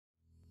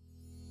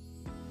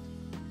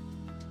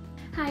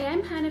Hi,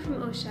 I'm Hannah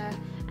from Oscha,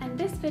 and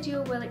this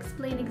video will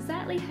explain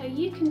exactly how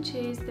you can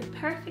choose the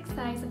perfect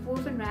size of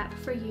woven wrap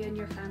for you and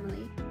your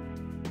family.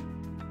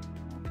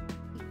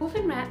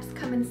 Woven wraps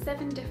come in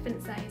 7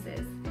 different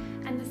sizes,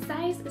 and the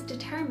size is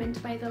determined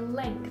by the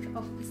length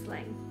of the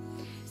sling.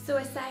 So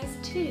a size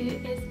 2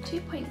 is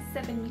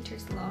 2.7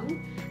 metres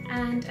long,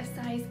 and a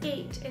size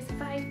 8 is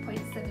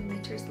 5.7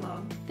 metres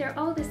long. They're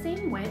all the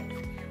same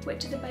width,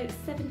 which is about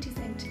 70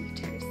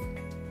 centimetres.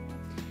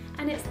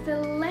 And it's the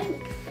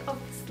length of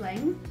the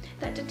sling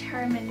that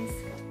determines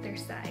their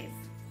size.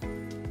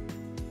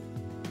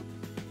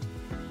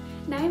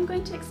 Now I'm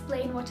going to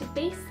explain what a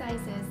base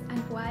size is and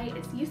why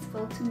it's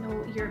useful to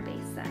know your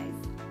base size.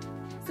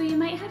 So you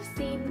might have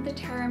seen the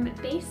term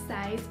base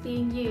size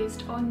being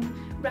used on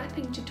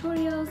wrapping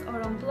tutorials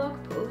or on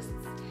blog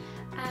posts,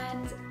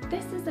 and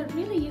this is a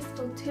really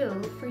useful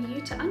tool for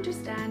you to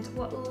understand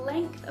what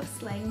length of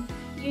sling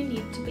you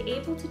need to be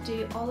able to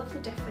do all of the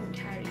different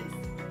carries.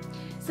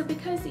 So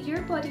because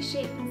your body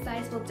shape and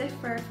size will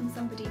differ from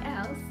somebody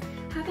else,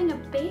 having a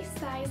base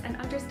size and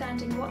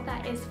understanding what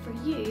that is for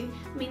you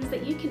means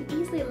that you can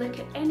easily look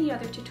at any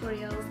other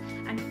tutorials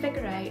and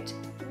figure out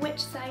which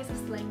size of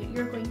sling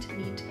you're going to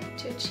need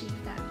to achieve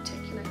that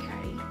particular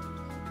carry.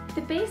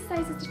 The base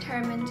size is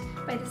determined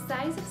by the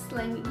size of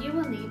sling you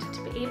will need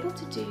to be able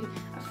to do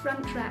a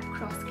front wrap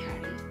cross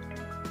carry.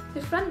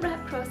 The front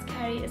wrap cross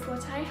carry is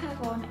what I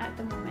have on at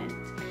the moment,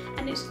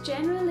 and it's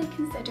generally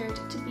considered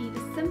to be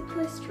the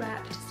simplest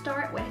wrap to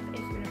start with if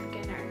you're a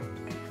beginner.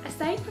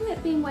 Aside from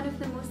it being one of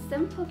the most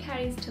simple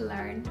carries to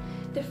learn,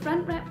 the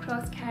front wrap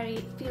cross carry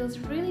feels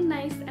really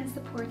nice and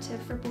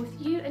supportive for both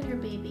you and your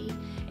baby.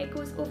 It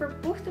goes over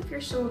both of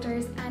your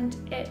shoulders and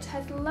it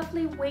has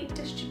lovely weight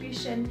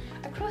distribution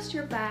across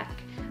your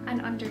back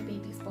and under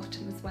baby's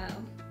bottom as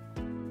well.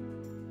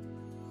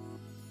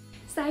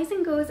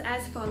 Sizing goes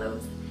as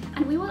follows,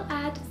 and we will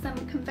add some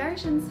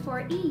conversions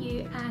for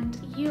EU and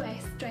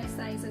US dress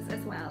sizes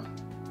as well.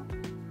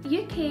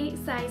 UK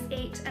size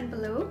 8 and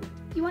below,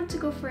 you want to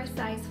go for a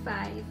size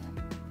 5.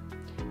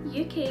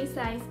 UK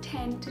size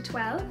 10 to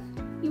 12,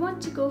 you want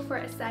to go for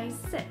a size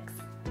 6.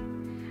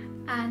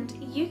 And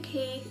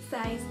UK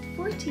size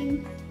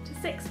 14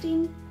 to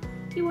 16,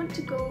 you want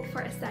to go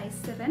for a size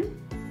 7.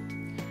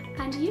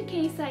 And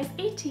UK size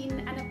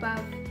 18 and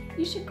above,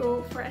 you should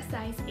go for a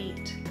size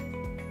 8.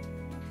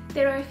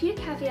 There are a few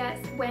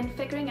caveats when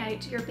figuring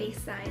out your base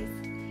size.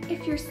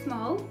 If you're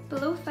small,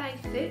 below 5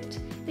 foot,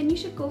 then you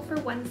should go for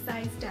one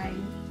size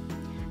down.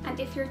 And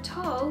if you're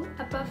tall,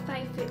 above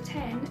 5 foot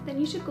 10, then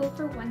you should go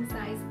for one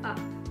size up.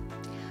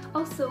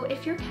 Also,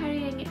 if you're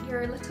carrying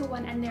your little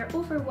one and they're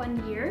over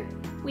 1 year,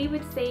 we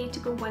would say to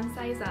go one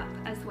size up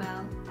as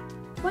well.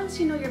 Once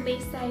you know your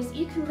base size,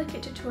 you can look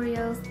at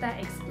tutorials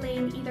that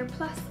explain either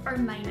plus or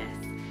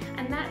minus,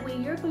 and that way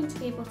you're going to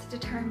be able to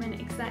determine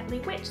exactly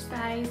which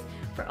size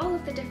for all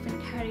of the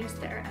different carries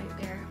that are out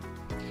there.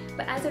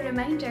 But as a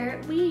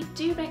reminder, we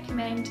do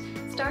recommend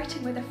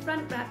starting with a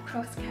front wrap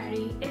cross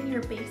carry in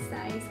your base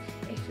size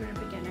if you're a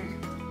beginner.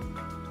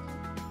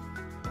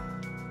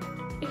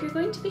 If you're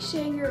going to be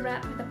sharing your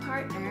wrap with a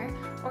partner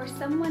or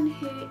someone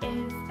who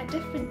is a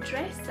different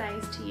dress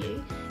size to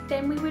you,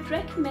 then we would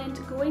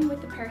recommend going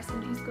with the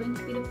person who's going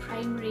to be the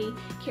primary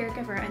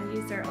caregiver and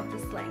user of the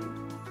sling.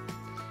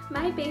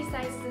 My base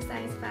size is a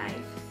size 5,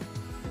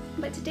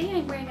 but today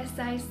I'm wearing a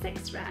size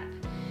 6 wrap.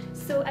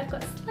 So I've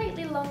got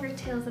slightly longer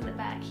tails at the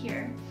back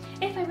here.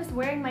 If I was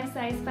wearing my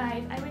size 5,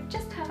 I would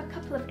just have a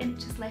couple of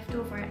inches left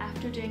over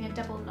after doing a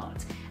double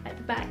knot at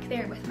the back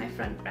there with my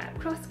front wrap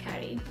cross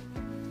carry.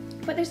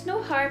 But there's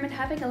no harm in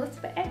having a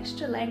little bit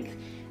extra length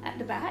at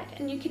the back,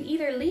 and you can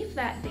either leave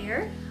that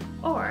there,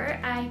 or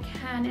I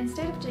can,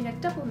 instead of doing a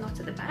double knot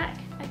at the back,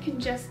 I can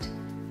just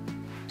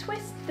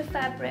twist the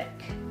fabric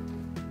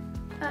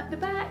at the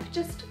back,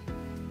 just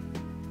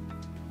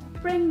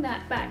bring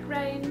that back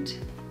round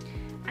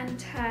and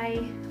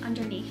tie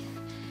underneath.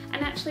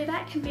 And actually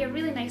that can be a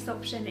really nice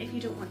option if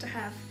you don't want to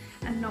have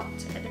a knot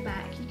at the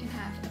back. You can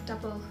have a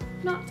double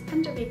knot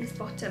under baby's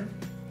bottom.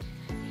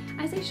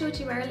 As I showed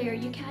you earlier,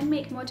 you can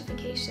make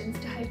modifications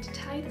to how to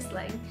tie the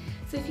sling.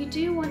 So if you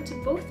do want to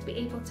both be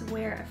able to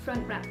wear a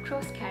front wrap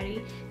cross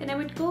carry, then I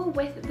would go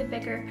with the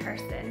bigger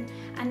person,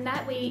 and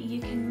that way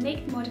you can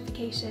make the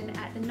modification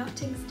at the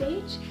knotting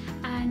stage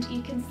and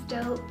you can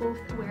still both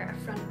wear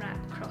a front wrap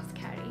cross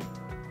carry.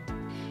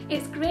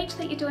 It's great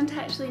that you don't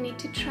actually need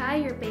to try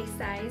your base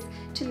size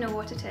to know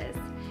what it is.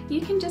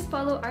 You can just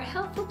follow our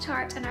helpful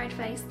chart and our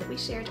advice that we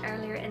shared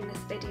earlier in this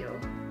video.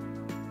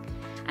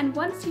 And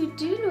once you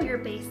do know your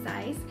base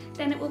size,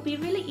 then it will be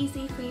really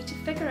easy for you to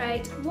figure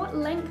out what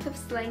length of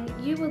sling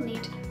you will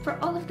need for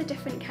all of the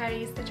different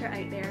carries that are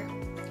out there.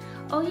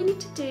 All you need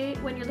to do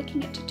when you're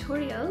looking at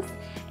tutorials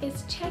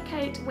is check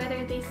out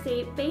whether they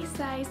say base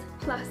size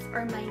plus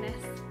or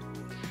minus.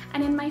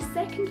 And in my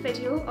second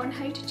video on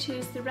how to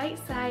choose the right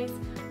size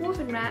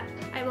woven wrap,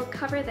 I will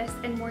cover this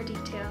in more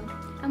detail,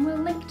 and we'll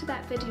link to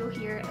that video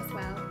here as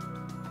well.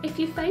 If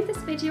you found this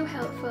video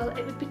helpful,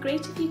 it would be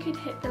great if you could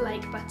hit the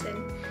like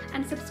button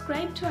and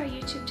subscribe to our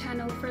YouTube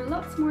channel for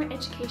lots more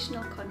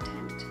educational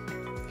content.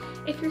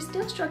 If you're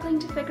still struggling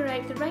to figure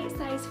out the right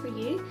size for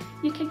you,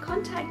 you can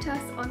contact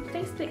us on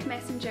Facebook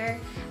Messenger,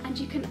 and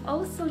you can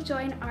also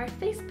join our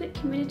Facebook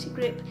community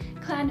group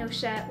Clan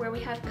Oscha, where we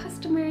have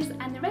customers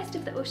and the rest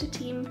of the Oscha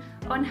team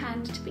on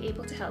hand to be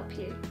able to help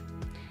you.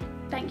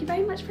 Thank you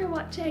very much for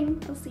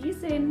watching. I'll see you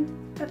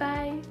soon. Bye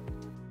bye.